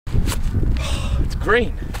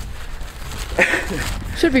green.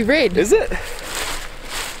 Should be red. Is it?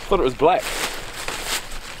 Thought it was black.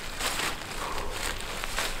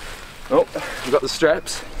 Oh, we've got the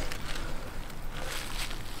straps.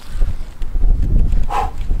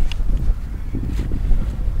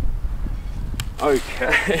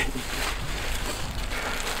 Okay.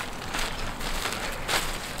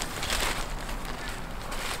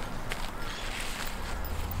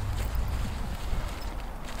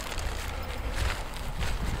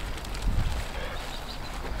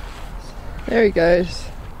 There he goes.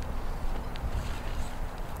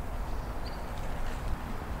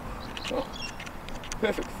 Oh,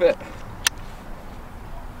 perfect fit.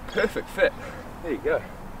 Perfect fit. There you go.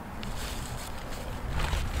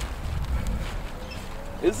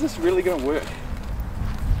 Is this really going to work?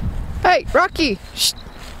 Hey, Rocky! Shh.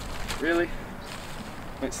 Really?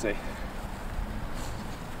 Let's see.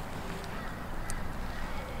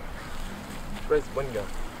 Where's the wind going?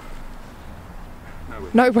 No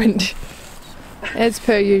wind. No wind. As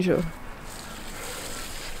per usual.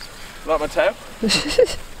 Like my tail?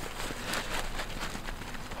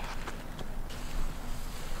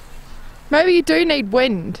 Maybe you do need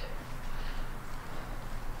wind.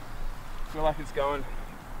 I feel like it's going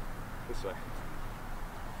this way.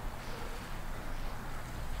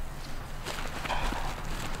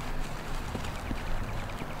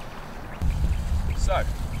 So,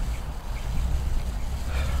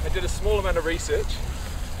 I did a small amount of research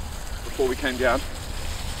before we came down.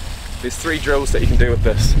 There's 3 drills that you can do with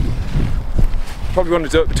this. Probably want to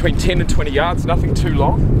do it between 10 and 20 yards, nothing too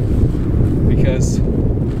long, because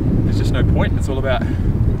there's just no point. It's all about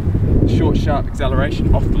short, sharp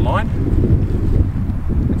acceleration off the line.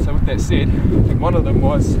 And so with that said, I think one of them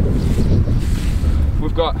was,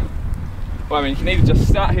 we've got, well, I mean, you can either just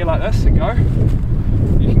start here like this and go.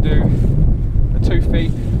 You can do a 2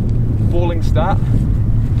 feet falling start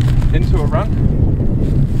into a run.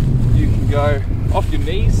 You can go off your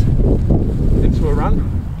knees into a run.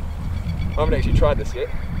 I haven't actually tried this yet.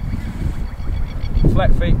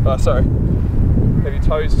 Flat feet, oh sorry, have your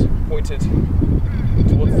toes pointed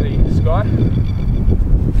towards the sky.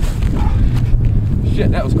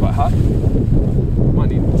 Shit, that was quite hard. Might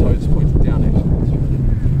need the toes pointed down actually.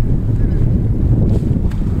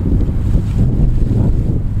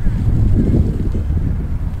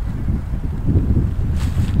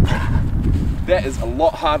 That is a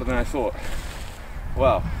lot harder than I thought.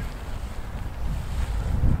 Wow.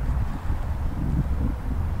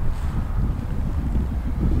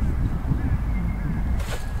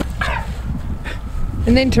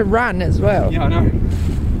 And then to run as well. Yeah, I know.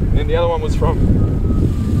 And then the other one was from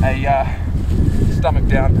a stomach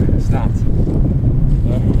down stance.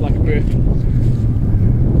 Like a burpee.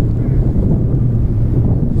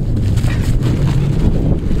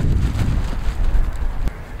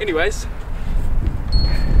 Anyways,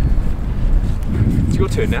 it's your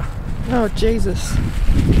turn now. Oh, Jesus.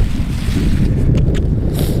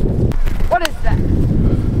 What is that?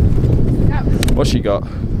 What's she got?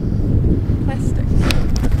 Plastic.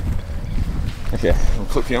 Okay, I'll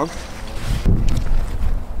clip you on.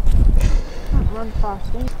 Can't run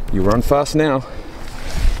fast, eh? You run fast now.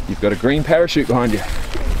 You've got a green parachute behind you.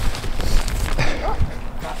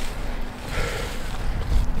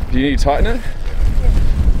 Do you need to tighten it?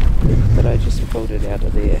 But I just pulled it out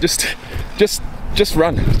of there. Just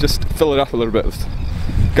run. Just fill it up a little bit.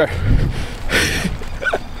 Go.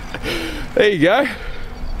 There you go.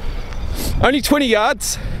 Only 20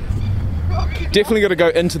 yards. Definitely got to go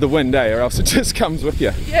into the wind, eh? Or else it just comes with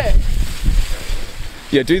you. Yeah.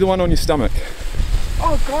 Yeah, do the one on your stomach.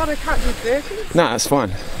 Oh God, I can't do burpees. Nah, it's fine.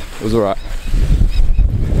 It was alright.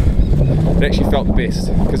 It actually felt the best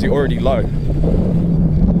because you're already low.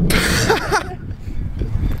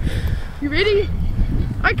 You ready?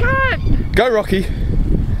 I can't. Go, Rocky.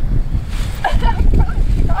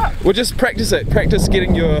 We'll just practice it. Practice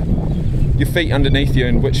getting your feet underneath you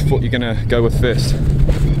and which foot you're gonna go with first.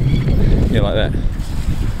 Yeah, like that.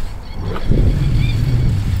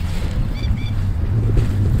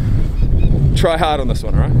 Try hard on this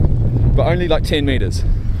one, alright? But only like 10 meters.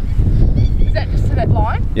 Is that just to that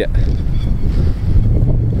line? Yeah.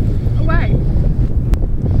 Away.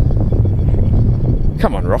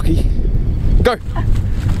 Come on, Rocky. Go!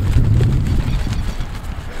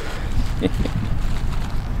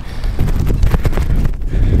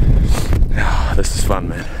 This is fun,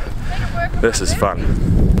 man. This is fun.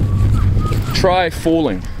 Try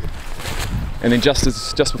falling, and then just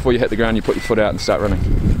before you hit the ground, you put your foot out and start running.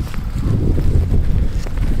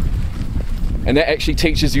 And that actually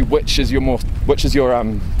teaches you which is your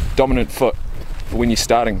dominant foot for when you're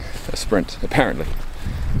starting a sprint, apparently.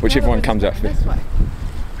 whichever one comes out first. This way.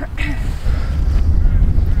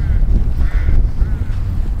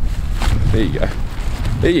 There you go.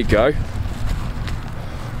 There you go.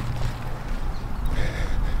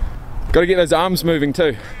 Got to get those arms moving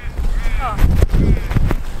too. Oh.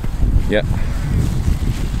 Yeah.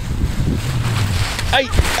 Hey,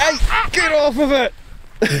 get off of it!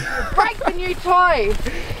 Break the new toy!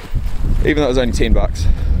 Even though it was only $10.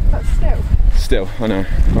 But still. Still, I know.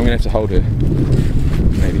 I'm gonna have to hold her.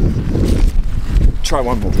 Maybe. Try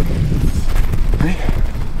one more. Hey?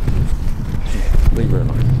 Yeah, leave her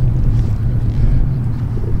alone.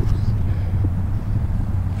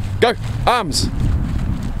 Go! Arms!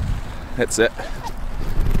 That's it.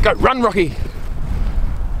 Go, run, Rocky!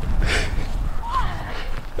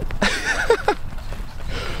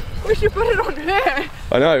 We should put it on her.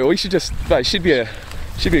 I know, we should just, mate, she'd be a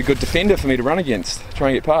good defender for me to run against, try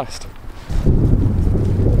and get past.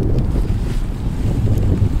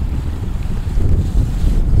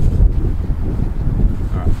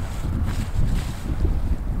 Alright.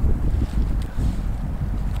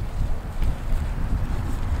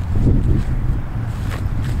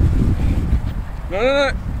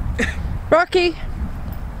 No. Rocky.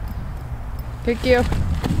 Good girl.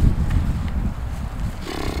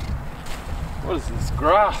 What is this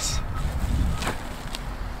grass?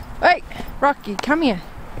 Hey, Rocky, come here.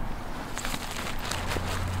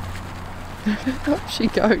 Up she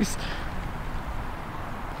goes.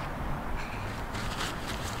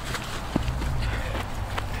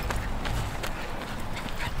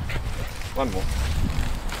 One more.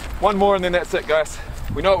 One more and then that's it, guys.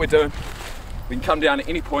 We know what we're doing. We can come down at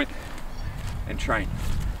any point and train.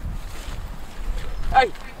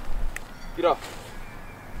 Hey! Get off.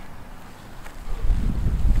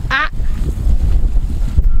 Ah!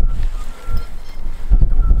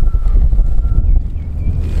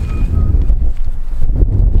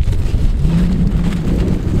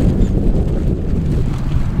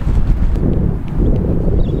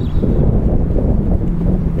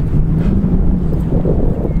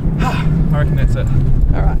 I reckon that's it.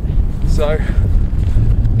 Alright. So,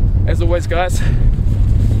 as always guys,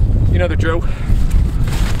 you know the drill.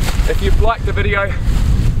 If you've liked the video,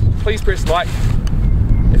 please press like.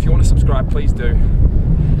 If you want to subscribe, please do.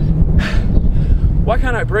 Why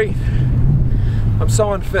can't I breathe? I'm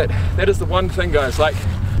so unfit. That is the one thing, guys, like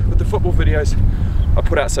with the football videos I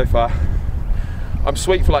put out so far. I'm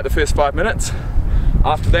sweet for like the first 5 minutes.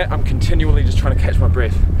 After that, I'm continually just trying to catch my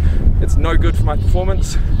breath. It's no good for my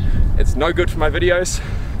performance. It's no good for my videos.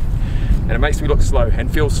 And it makes me look slow and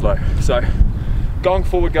feel slow. So going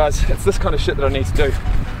forward, guys, it's this kind of shit that I need to do.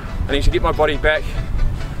 I need to get my body back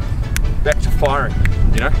to firing,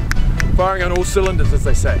 you know? Firing on all cylinders, as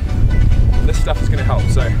they say. And this stuff is gonna help.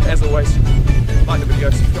 So as always, like the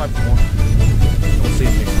video, subscribe for more. And we'll see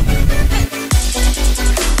you next time.